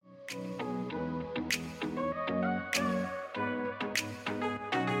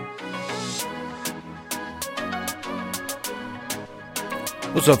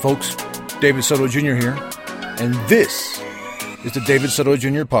What's up, folks? David Soto Jr. here, and this is the David Soto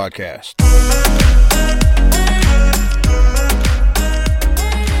Jr. podcast.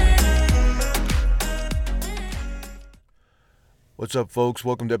 What's up, folks?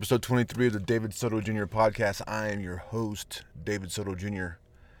 Welcome to episode 23 of the David Soto Jr. podcast. I am your host, David Soto Jr.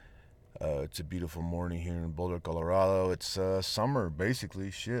 It's a beautiful morning here in Boulder, Colorado. It's summer, basically.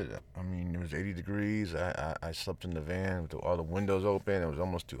 Shit. I mean, it was 80 degrees. I slept in the van with all the windows open. It was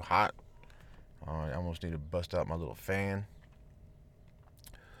almost too hot. I almost need to bust out my little fan.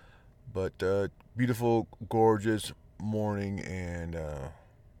 But beautiful, gorgeous morning. And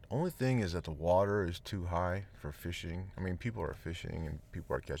only thing is that the water is too high for fishing. I mean, people are fishing and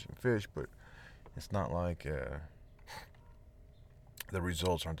people are catching fish, but it's not like... the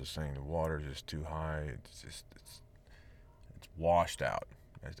results aren't the same. The water is just too high. It's washed out,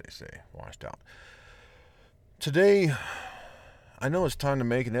 as they say, washed out. Today, I know it's time to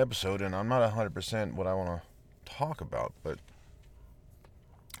make an episode, and I'm not 100% what I want to talk about, but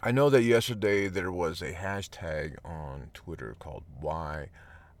I know that yesterday there was a hashtag on Twitter called "Why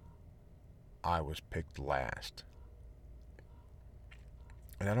I Was Picked Last,"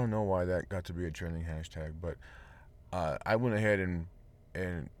 and I don't know why that got to be a trending hashtag, but I went ahead and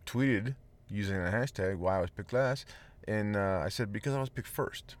tweeted using the hashtag "Why I Was Picked Last," and I said because I was picked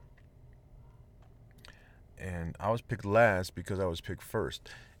first. And I was picked last because I was picked first.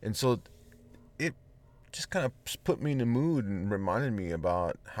 And so it just kind of put me in the mood and reminded me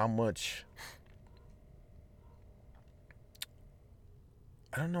about how much,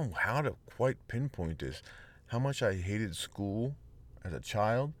 I don't know how to quite pinpoint this, how much I hated school as a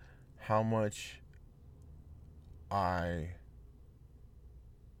child, how much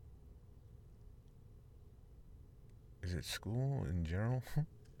is it school in general?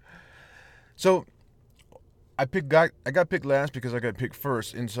 So I got picked last because I got picked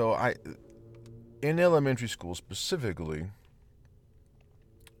first, and so in elementary school specifically,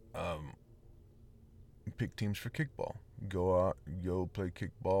 pick teams for kickball. Go out, go play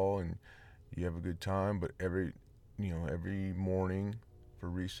kickball, and you have a good time. But every morning for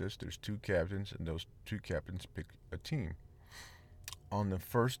recess, there's two captains, and those two captains pick a team. On the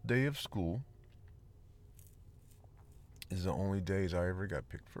first day of school is the only days I ever got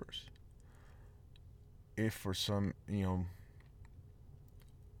picked first. If for some, and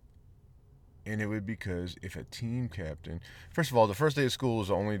it would be because if a team captain, first of all, the first day of school was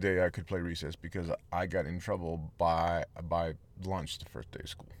the only day I could play recess because I got in trouble by lunch the first day of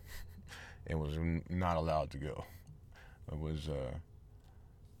school and was not allowed to go. I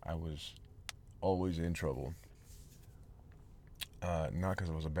was always in trouble. Not because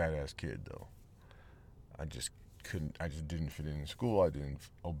I was a badass kid though. I just didn't fit in school. I didn't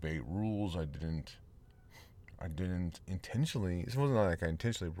obey rules. I didn't intentionally, it wasn't like I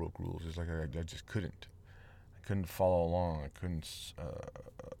intentionally broke rules. It's like I just couldn't. I couldn't follow along. I couldn't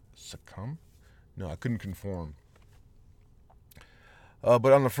succumb. No, I couldn't conform.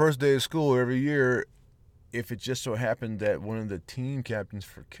 But on the first day of school every year, if it just so happened that one of the team captains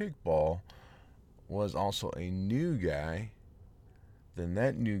for kickball was also a new guy, then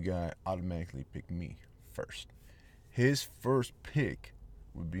that new guy automatically picked me first. His first pick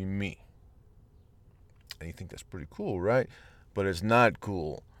would be me. And you think that's pretty cool, right? But it's not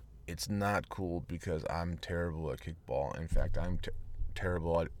cool. It's not cool because I'm terrible at kickball. In fact, I'm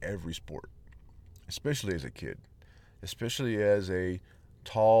terrible at every sport, especially as a kid, especially as a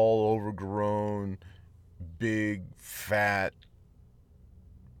tall, overgrown, big, fat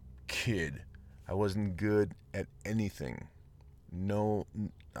kid. I wasn't good at anything. No,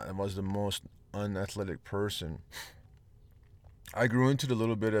 I was the most unathletic person. I grew into it a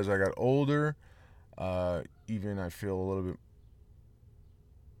little bit as I got older. Even I felt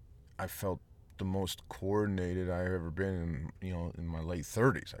the most coordinated I've ever been in my late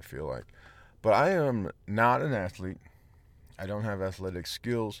 30s, I feel like. But I am not an athlete. I don't have athletic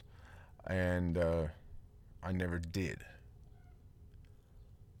skills, and I never did.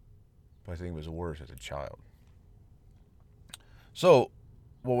 But I think it was worse as a child. So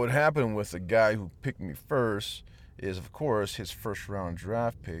what would happen with the guy who picked me first is, of course, his first round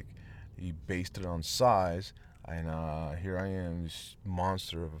draft pick. He based it on size, and here I am, this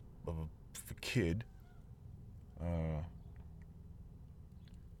monster of a kid,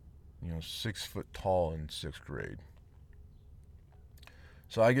 6 foot tall in 6th grade.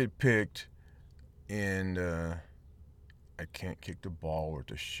 So I get picked, and I can't kick the ball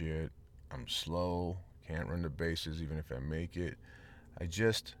worth a shit. I'm slow, can't run the bases even if I make it. I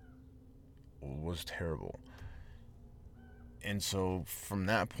just was terrible. And so from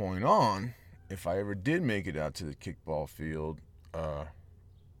that point on, if I ever did make it out to the kickball field,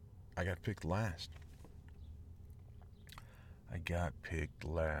 I got picked last. I got picked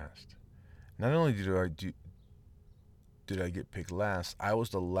last. Not only did I get picked last, I was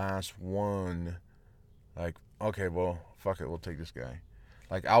the last one. Like, okay, well, fuck it, we'll take this guy.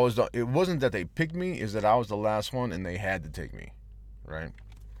 Like, I was the. It wasn't that they picked me; is that I was the last one, and they had to take me, right?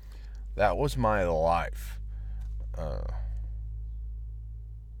 That was my life, uh,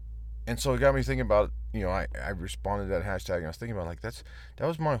 and so it got me thinking about. I responded to that hashtag, and I was thinking about like that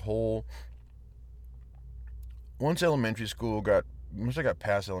was my whole. Once elementary school got once I got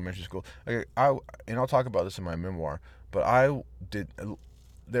past elementary school, and I'll talk about this in my memoir, but I did.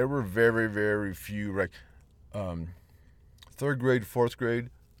 There were very very few like um, third grade, fourth grade.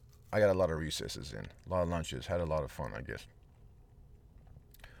 I got a lot of recesses in, a lot of lunches, had a lot of fun, I guess.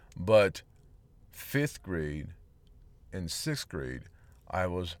 But fifth grade and sixth grade, I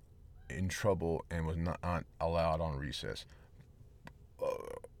was in trouble and was not allowed on recess. Uh,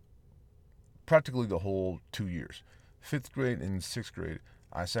 Practically the whole 2 years. Fifth grade and sixth grade,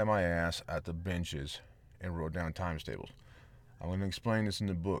 I sat my ass at the benches and wrote down times tables. I'm going to explain this in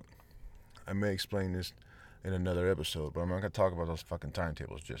the book. I may explain this in another episode, but I'm not going to talk about those fucking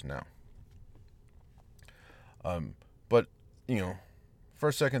timetables just now. But, you know,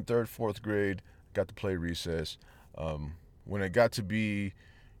 first, second, third, fourth grade, got to play recess. When it got to be,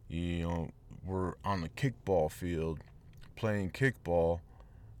 we're on the kickball field playing kickball,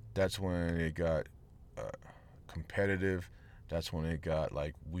 that's when it got competitive. That's when it got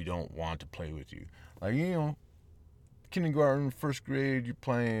like, we don't want to play with you. Like, kindergarten, first grade, you're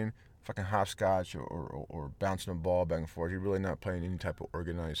playing fucking hopscotch or bouncing a ball back and forth. You're really not playing any type of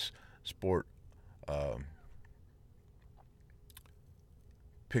organized sport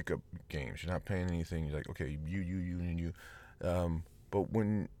pickup games. You're not playing anything. You're like, okay, you, and you. But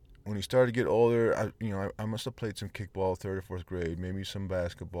when he started to get older, I must have played some kickball, third or fourth grade, maybe some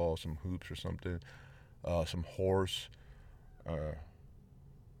basketball, some hoops or something, some horse. But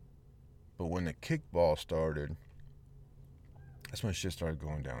when the kickball started, that's when shit started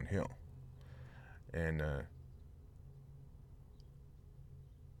going downhill. And I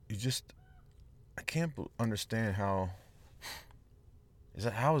can't understand how is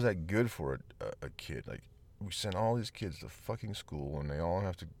that good for a kid? Like, we send all these kids to fucking school and they all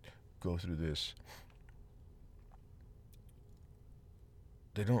have to go through this.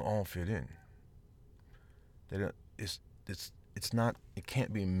 They don't all fit in. They don't. It's not. It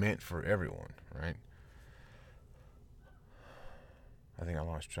can't be meant for everyone, right? I think I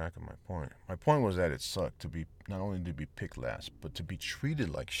lost track of my point. My point was that it sucked to be not only to be picked last, but to be treated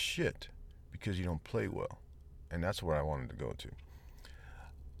like shit because you don't play well, and that's where I wanted to go to.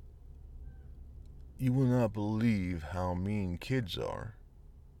 You will not believe how mean kids are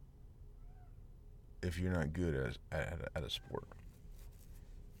if you're not good at a sport.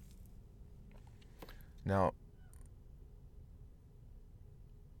 Now,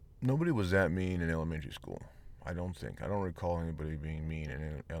 nobody was that mean in elementary school. I don't think. I don't recall anybody being mean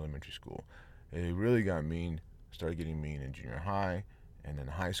in elementary school. It really got mean, started getting mean in junior high, and then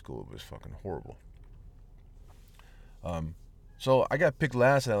high school it was fucking horrible. So I got picked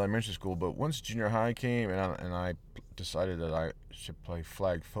last at elementary school, but once junior high came and I decided that I should play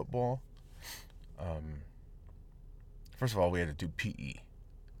flag football, first of all, we had to do PE.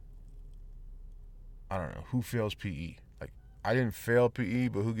 I don't know who fails PE. Like, I didn't fail PE,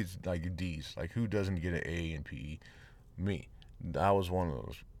 but who gets like D's? Like, who doesn't get an A in PE? Me. I was one of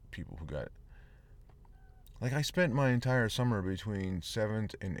those people who got it. Like, I spent my entire summer between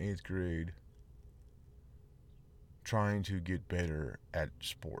 7th and 8th grade trying to get better at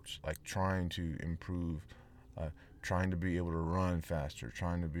sports, like trying to improve, trying to be able to run faster,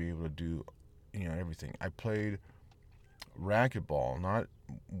 trying to be able to do, everything. I played racquetball, not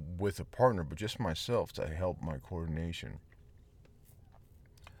with a partner, but just myself to help my coordination.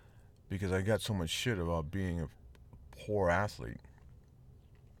 Because I got so much shit about being a poor athlete.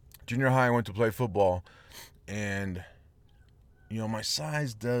 Junior high, I went to play football, and my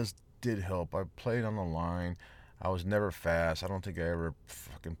size did help. I played on the line. I was never fast. I don't think I ever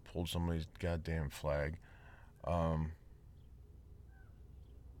fucking pulled somebody's goddamn flag. But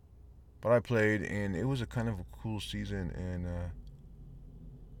I played, and it was a kind of a cool season, and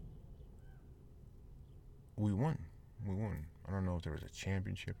we won. We won. I don't know if there was a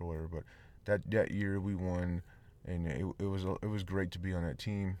championship or whatever, but that year we won, and it was great to be on that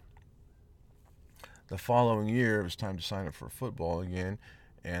team. The following year, it was time to sign up for football again,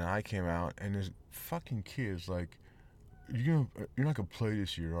 and I came out, and there's fucking kids like, you're not gonna play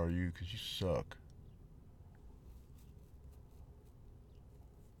this year, are you? Because you suck.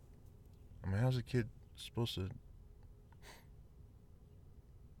 I mean, how's a kid supposed to?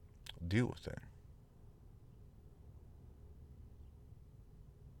 deal with that.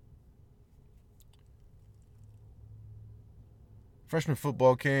 Freshman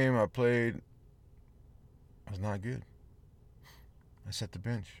football came. I played. I was not good. I sat the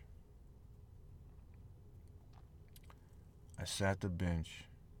bench. I sat the bench.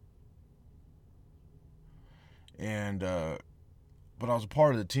 And, but I was a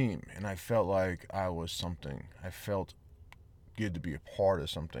part of the team, and I felt like I was something. I felt good to be a part of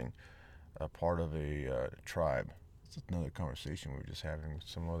something, a part of a tribe. It's another conversation we were just having with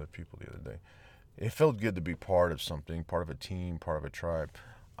some other people the other day. It felt good to be part of something, part of a team, part of a tribe.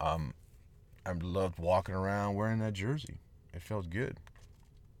 I loved walking around wearing that jersey. It felt good.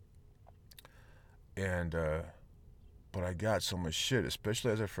 And but I got so much shit,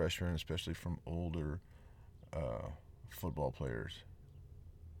 especially as a freshman, especially from older football players.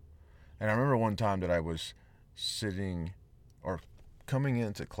 And I remember one time that I was sitting or coming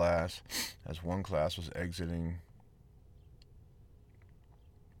into class as one class was exiting,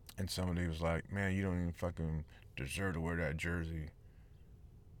 and somebody was like, "Man, you don't even fucking deserve to wear that jersey."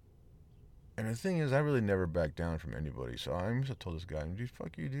 And the thing is, I really never backed down from anybody. So I just told this guy, "Dude,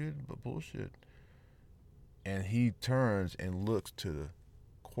 fuck you, dude, but bullshit." And he turns and looks to the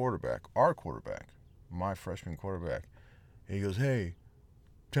quarterback, our quarterback, my freshman quarterback. And he goes, "Hey,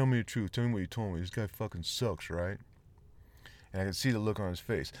 tell me the truth. Tell me what you told me. This guy fucking sucks, right?" And I could see the look on his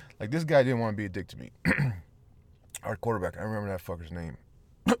face. Like, this guy didn't want to be a dick to me. Our quarterback, I remember that fucker's name.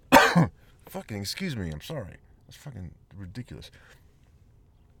 Fucking, excuse me, I'm sorry. That's fucking ridiculous.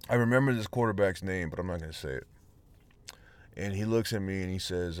 I remember this quarterback's name, but I'm not going to say it. And he looks at me and he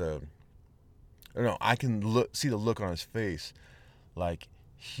says, no, I can see the look on his face. Like,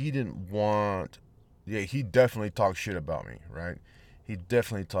 he didn't want, yeah, he definitely talked shit about me, right? He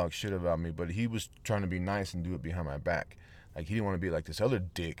definitely talked shit about me, but he was trying to be nice and do it behind my back. Like, he didn't want to be like this other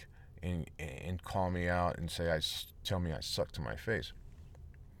dick and call me out and tell me I suck to my face.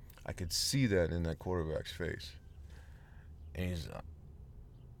 I could see that in that quarterback's face. And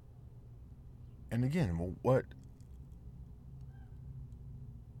and again, what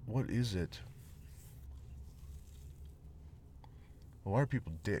is it? Well, why are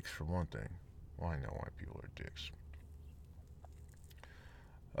people dicks, for one thing? Well, I know why people are dicks.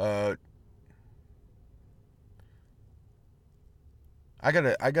 I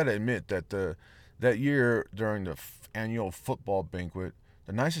gotta admit that that year during the annual football banquet,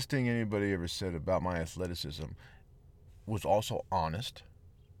 the nicest thing anybody ever said about my athleticism was also honest,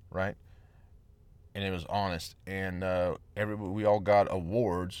 right? And it was honest, and we all got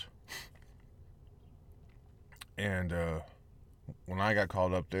awards. And when I got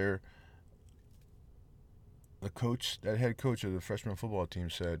called up there, that head coach of the freshman football team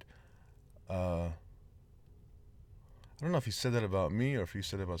said, I don't know if he said that about me or if he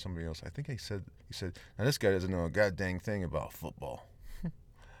said it about somebody else. I think he said, now this guy doesn't know a goddamn thing about football.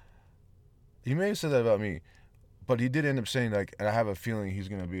 He may have said that about me, but he did end up saying, like, I have a feeling he's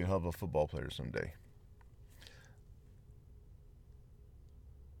going to be a hell of a football player someday.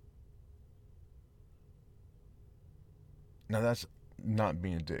 Now that's not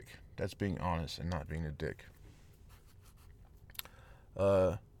being a dick. That's being honest and not being a dick.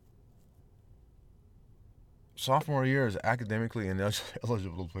 Sophomore year is academically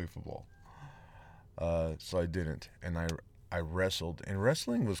ineligible to play football. So I didn't, and I wrestled, and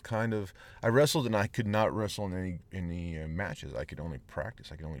wrestling was I wrestled and I could not wrestle in any matches. I could only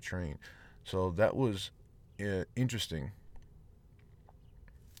practice. I could only train. So that was interesting.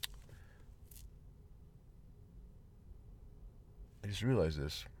 I just realized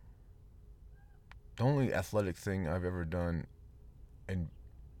this. The only athletic thing I've ever done and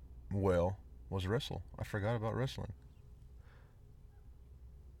well was wrestle. I forgot about wrestling.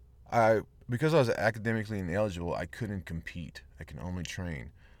 Because I was academically ineligible, I couldn't compete. I can only train.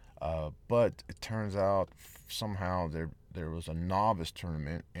 But it turns out somehow there was a novice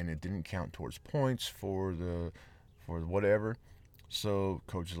tournament and it didn't count towards points for whatever. So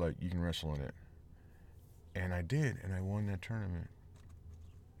coach is like, you can wrestle in it, and I did, and I won that tournament.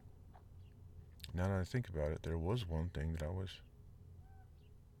 Now that I think about it, there was one thing that I was.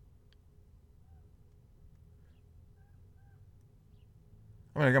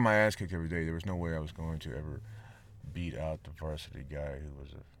 I mean, I got my ass kicked every day. There was no way I was going to ever beat out the varsity guy who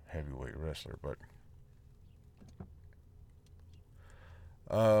was a heavyweight wrestler. But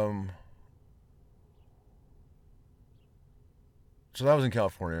so that was in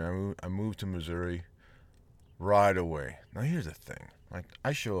California. I moved to Missouri right away. Now here's the thing: like,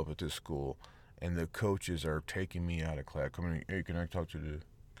 I show up at this school, and the coaches are taking me out of class. Coming, hey, can I talk to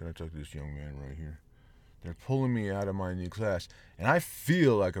this young man right here? They're pulling me out of my new class. And I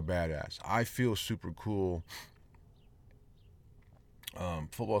feel like a badass. I feel super cool.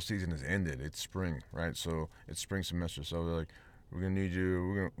 Football season has ended. It's spring, right? So it's spring semester. So they're like, we're gonna need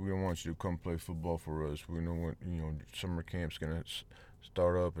you. We're gonna want you to come play football for us. We're gonna want, summer camp's gonna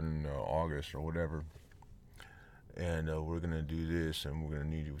start up in August or whatever, and we're gonna do this, and we're gonna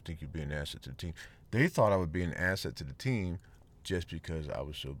need you. We think you'd be an asset to the team. They thought I would be an asset to the team just because I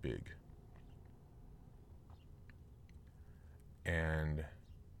was so big. And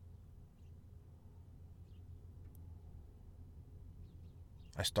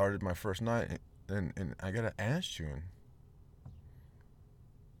I started my first night, and I got an ass chewing,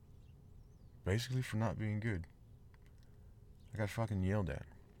 basically for not being good. I got fucking yelled at.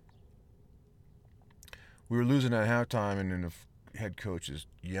 We were losing at halftime, and then the head coach is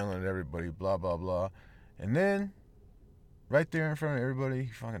yelling at everybody, blah blah blah, and then right there in front of everybody,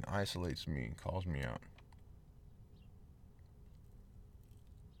 he fucking isolates me and calls me out.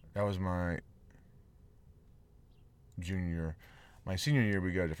 That was my junior. My senior year,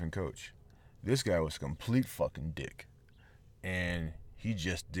 we got a different coach. This guy was a complete fucking dick, and he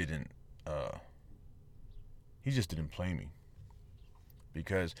just didn't play me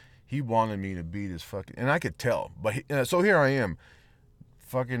because he wanted me to be this fucking, and I could tell. But so here I am,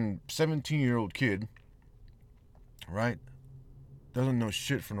 fucking 17-year-old kid, right? Doesn't know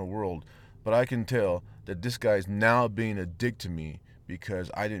shit from the world, but I can tell that this guy's now being a dick to me because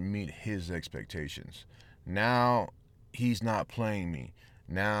I didn't meet his expectations. Now he's not playing me.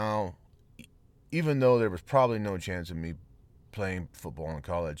 Now, even though there was probably no chance of me playing football in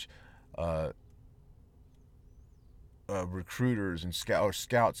college, recruiters and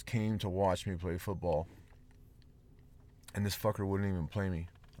scouts came to watch me play football, and this fucker wouldn't even play me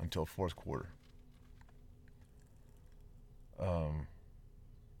until fourth quarter.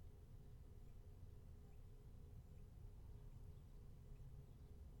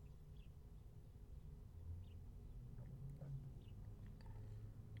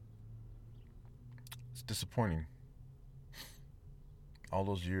 It's disappointing. All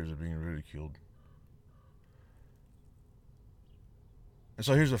those years of being ridiculed. And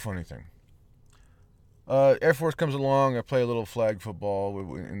so here's the funny thing. Air Force comes along. I play a little flag football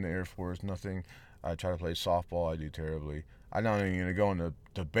in the Air Force. Nothing. I try to play softball. I do terribly. I'm not even going to go into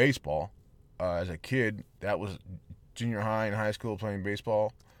baseball. As a kid, that was junior high and high school playing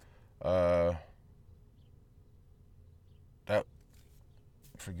baseball. Forget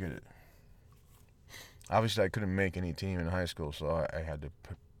it. Obviously, I couldn't make any team in high school, so I had to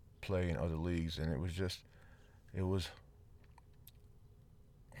play in other leagues, and it was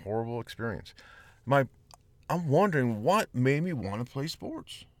horrible experience. I'm wondering what made me want to play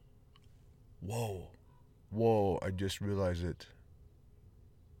sports. Whoa, I just realized it.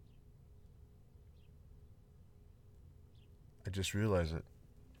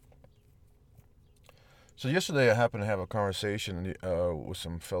 So yesterday I happened to have a conversation with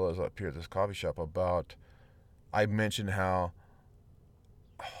some fellas up here at this coffee shop about, I mentioned how,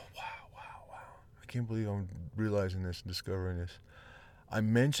 wow. I can't believe I'm realizing this and discovering this. I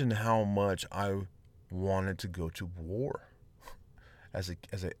mentioned how much I wanted to go to war as a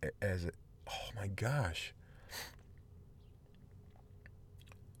oh my gosh.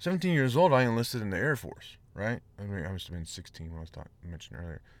 17 years old, I enlisted in the Air Force, right? I mean, I must have been 16 when I was mentioned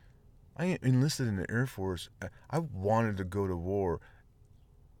earlier. I enlisted in the Air Force. I wanted to go to war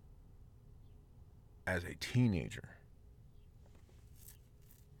as a teenager.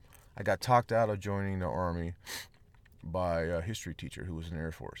 I got talked out of joining the Army by a history teacher who was in the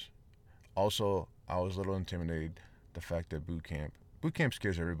Air Force. Also, I was a little intimidated the fact that boot camp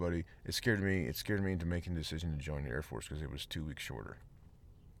scares everybody. It scared me into making the decision to join the Air Force because it was 2 weeks shorter.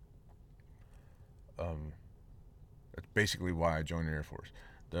 That's basically why I joined the Air Force.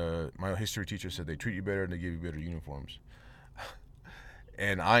 My history teacher said they treat you better and they give you better uniforms.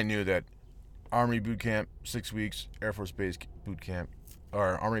 And I knew that Army boot camp, 6 weeks, Air Force base boot camp,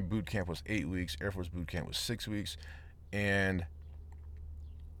 or Army boot camp was 8 weeks, Air Force boot camp was 6 weeks. And,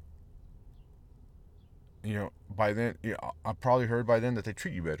 by then, I probably heard by then that they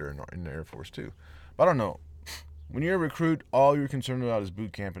treat you better in the Air Force too. But I don't know. When you're a recruit, all you're concerned about is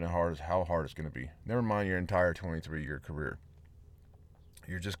boot camp and how hard it's going to be. Never mind your entire 23-year career.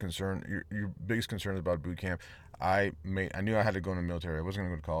 You're just concerned. Your biggest concern is about boot camp. I knew I had to go in the military. I wasn't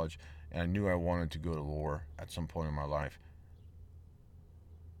going to go to college, and I knew I wanted to go to war at some point in my life.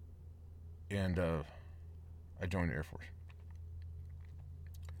 And I joined the Air Force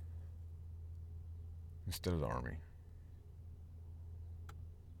instead of the Army.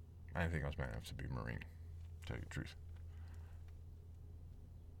 I didn't think I was man enough to be a Marine, to tell you the truth.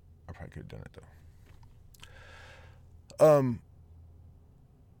 I probably could have done it, though. Um,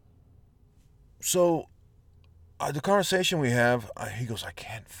 so the conversation we have, he goes, I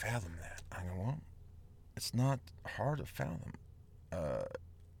can't fathom that. I go, well, it's not hard to fathom. Uh,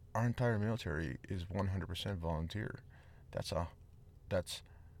 our entire military is 100% volunteer. That's a that's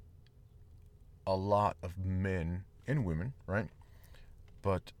a lot of men and women, right?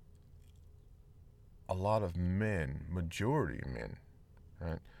 But a lot of men, majority men,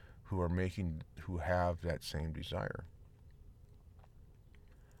 right, who have that same desire.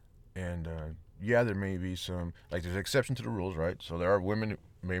 And yeah, there may be some, like, there's an exception to the rules, right? So there are women,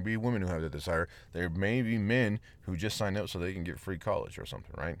 maybe women who have that desire. There may be men who just sign up so they can get free college or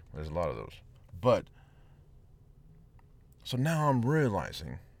something, right? There's a lot of those. But so now I'm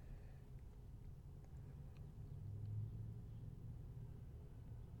realizing,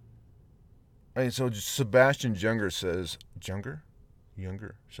 right? So Sebastian Junger says,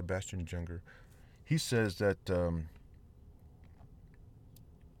 Sebastian Junger. He says that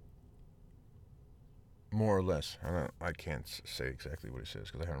more or less, I can't say exactly what he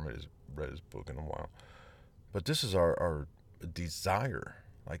says because I haven't read his book in a while. But this is our desire.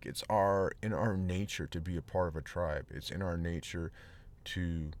 Like, it's in our nature to be a part of a tribe. It's in our nature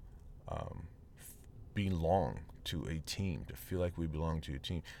to um, belong to a team, to feel like we belong to a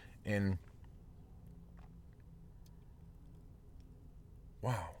team. And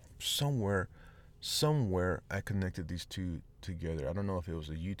wow, somewhere I connected these two together. I don't know if it was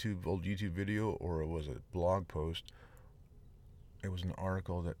a old YouTube video or it was a blog post. It was an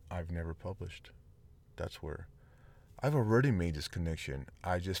article that I've never published. That's where I've already made this connection.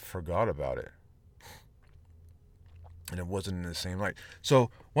 I just forgot about it. And it wasn't in the same light. So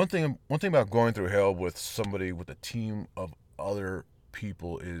one thing about going through hell with somebody, with a team of other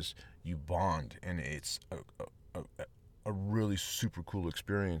people, is you bond, and it's a really super cool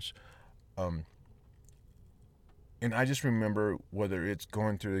experience. Um, and I just remember, whether it's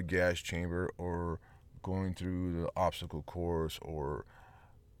going through the gas chamber or going through the obstacle course or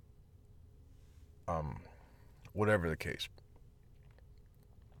um, whatever the case,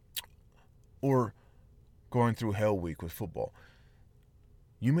 or going through Hell Week with football.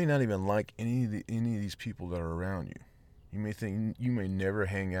 You may not even like any of these people that are around you. You may never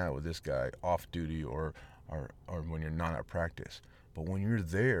hang out with this guy off duty or when you're not at practice. But when you're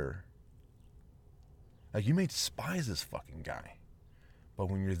there, like, you may despise this fucking guy. But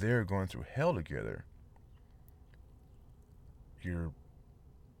when you're there going through hell together, you're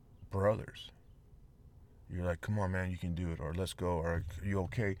brothers. You're like, come on, man, you can do it, or let's go, or are you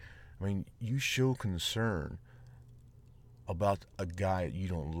okay? I mean, you show concern about a guy you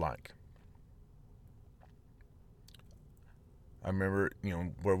don't like. I remember,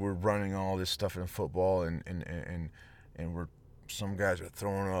 where we're running all this stuff in football, and we're some guys are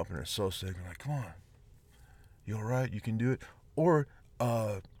throwing up and they're so sick. I'm like, come on, you all right? You can do it. Or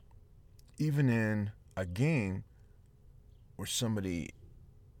even in a game where somebody,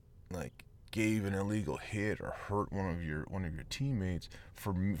 like, gave an illegal hit or hurt one of your teammates.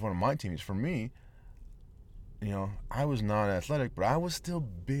 For me, one of my teammates, for me, I was not athletic, but I was still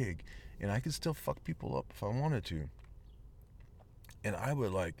big, and I could still fuck people up if I wanted to. And I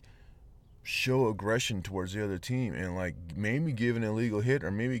would, like, show aggression towards the other team, and, like, maybe give an illegal hit,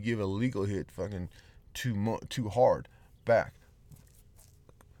 or maybe give a legal hit fucking too hard back,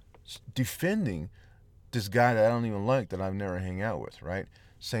 defending this guy that I don't even like, that I've never hang out with, right?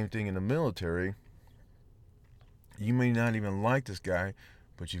 Same thing in the military. You may not even like this guy,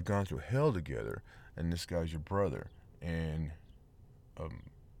 but you've gone through hell together, and this guy's your brother, and um,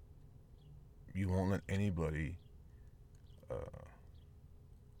 you won't let anybody uh,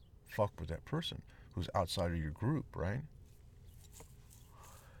 fuck with that person who's outside of your group, right?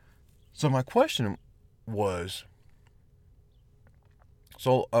 So my question was,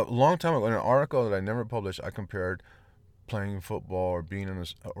 so a long time ago, in an article that I never published, I compared playing football or being in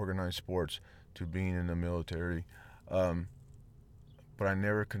organized sports to being in the military. Um, but I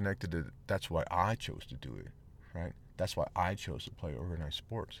never connected it. That's why I chose to do it, right? That's why I chose to play organized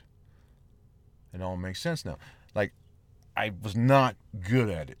sports. It all makes sense now. Like, I was not good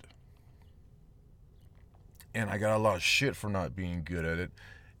at it, and I got a lot of shit for not being good at it.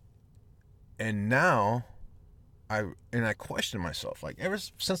 And now I question myself. Like, ever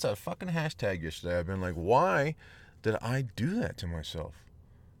since that fucking hashtag yesterday, I've been like, why did I do that to myself?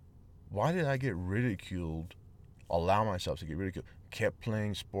 Why did I get ridiculed? Allow myself to get ridiculed? Kept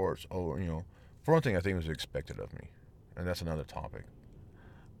playing sports. Oh, for one thing, I think it was expected of me, and that's another topic.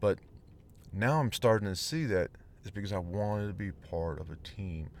 But now I'm starting to see that it's because I wanted to be part of a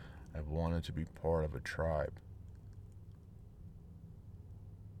team. I wanted to be part of a tribe.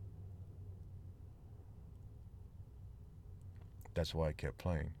 That's why I kept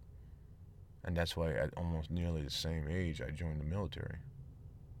playing. And that's why at almost nearly the same age I joined the military.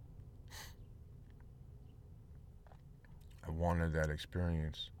 I wanted that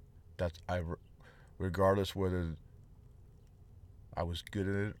experience. Regardless whether I was good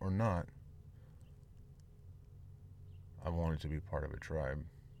at it or not, I wanted to be part of a tribe.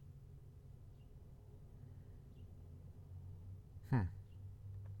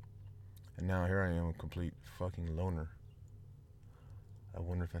 And now here I am, a complete fucking loner. I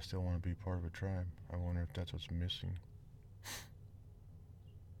wonder if I still want to be part of a tribe. I wonder if that's what's missing.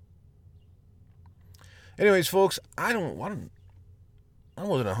 Anyways, folks, I wasn't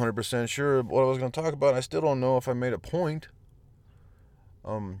 100% sure what I was going to talk about. I still don't know if I made a point.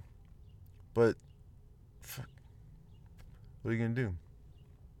 But fuck, what are you going to do?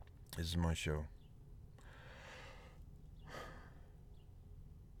 This is my show.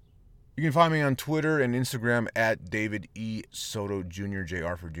 You can find me on Twitter and Instagram at David E. Soto Jr.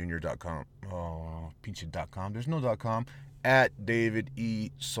 JR for junior.com. Oh, pinche.com. There's no .com. At David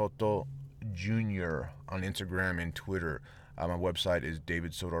E. Soto Jr. on Instagram and Twitter. My website is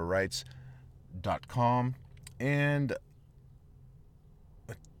davidsotorights.com. And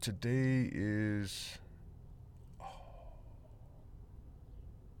today is...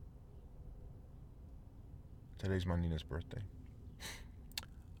 Today's my Nina's birthday.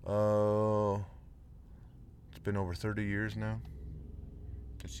 It's been over 30 years now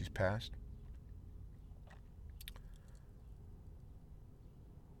that she's passed.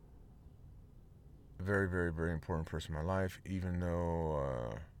 A very, very, very important person in my life, even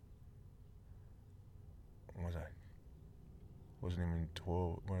though, wasn't even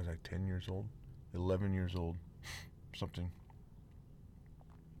 12, 10 years old? 11 years old, something.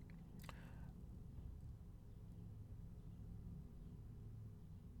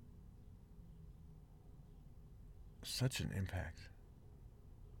 Such an impact.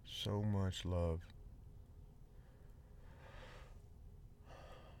 So much love.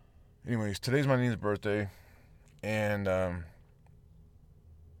 Anyways, today's my Nina's birthday, and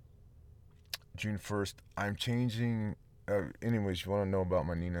June 1st, I'm changing. Anyways, if you want to know about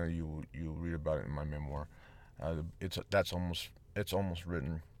my Nina, you'll read about it in my memoir. It's almost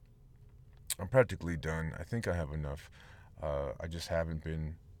written. I'm practically done. I think I have enough. I just haven't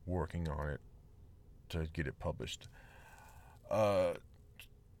been working on it to get it published. But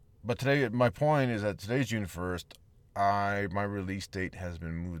today, my point is that today's June 1st. My release date has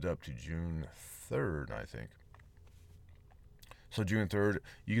been moved up to June 3rd, I think. So June 3rd,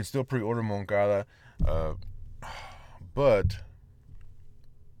 you can still pre-order Moncada, but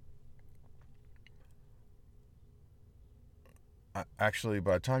actually,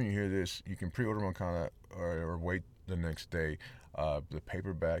 by the time you hear this, you can pre-order Moncada or wait the next day. The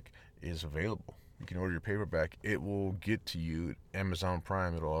paperback is available. You can order your paperback. It will get to you Amazon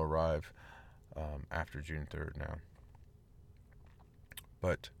Prime. It'll arrive after June 3rd now.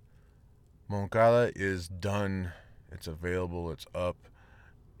 But Moncada is done. It's available. It's up.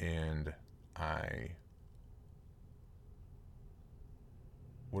 And I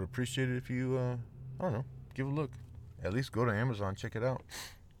would appreciate it if you, I don't know, give a look. At least go to Amazon, check it out.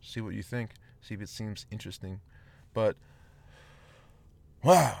 See what you think. See if it seems interesting. But,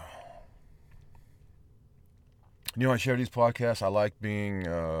 wow. You know, I share these podcasts. I like being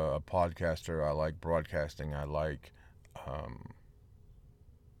a podcaster. I like broadcasting. I like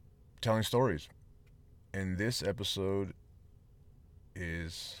telling stories. And this episode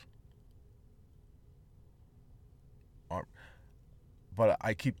is... But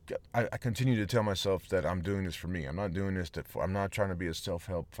I continue to tell myself that I'm doing this for me. I'm not doing this I'm not trying to be a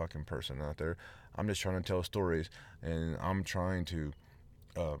self-help fucking person out there. I'm just trying to tell stories, and I'm trying to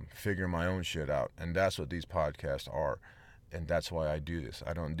figure my own shit out. And that's what these podcasts are. And that's why I do this.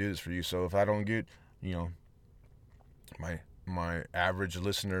 I don't do this for you. So if I don't get, my average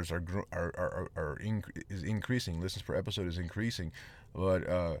listeners is increasing. Listens per episode is increasing.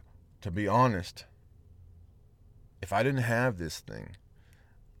 But to be honest, if I didn't have this thing,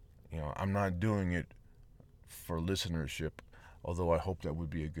 I'm not doing it for listenership, although I hope that would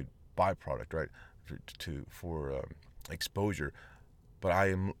be a good byproduct, right, for exposure. But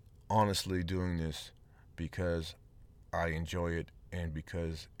I am honestly doing this because I enjoy it and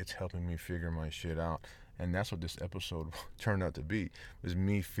because it's helping me figure my shit out. And that's what this episode turned out to be, was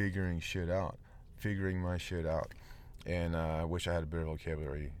me figuring my shit out. And I wish I had a better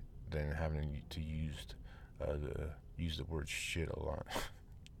vocabulary than having to use the word shit a lot.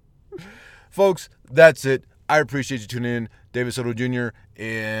 Folks, that's it. I appreciate you tuning in. David Soto Jr.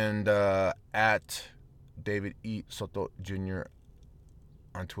 and at David E. Soto Jr.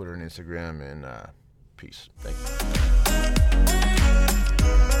 on Twitter and Instagram. And Peace. Thank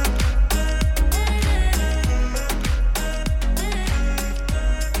you.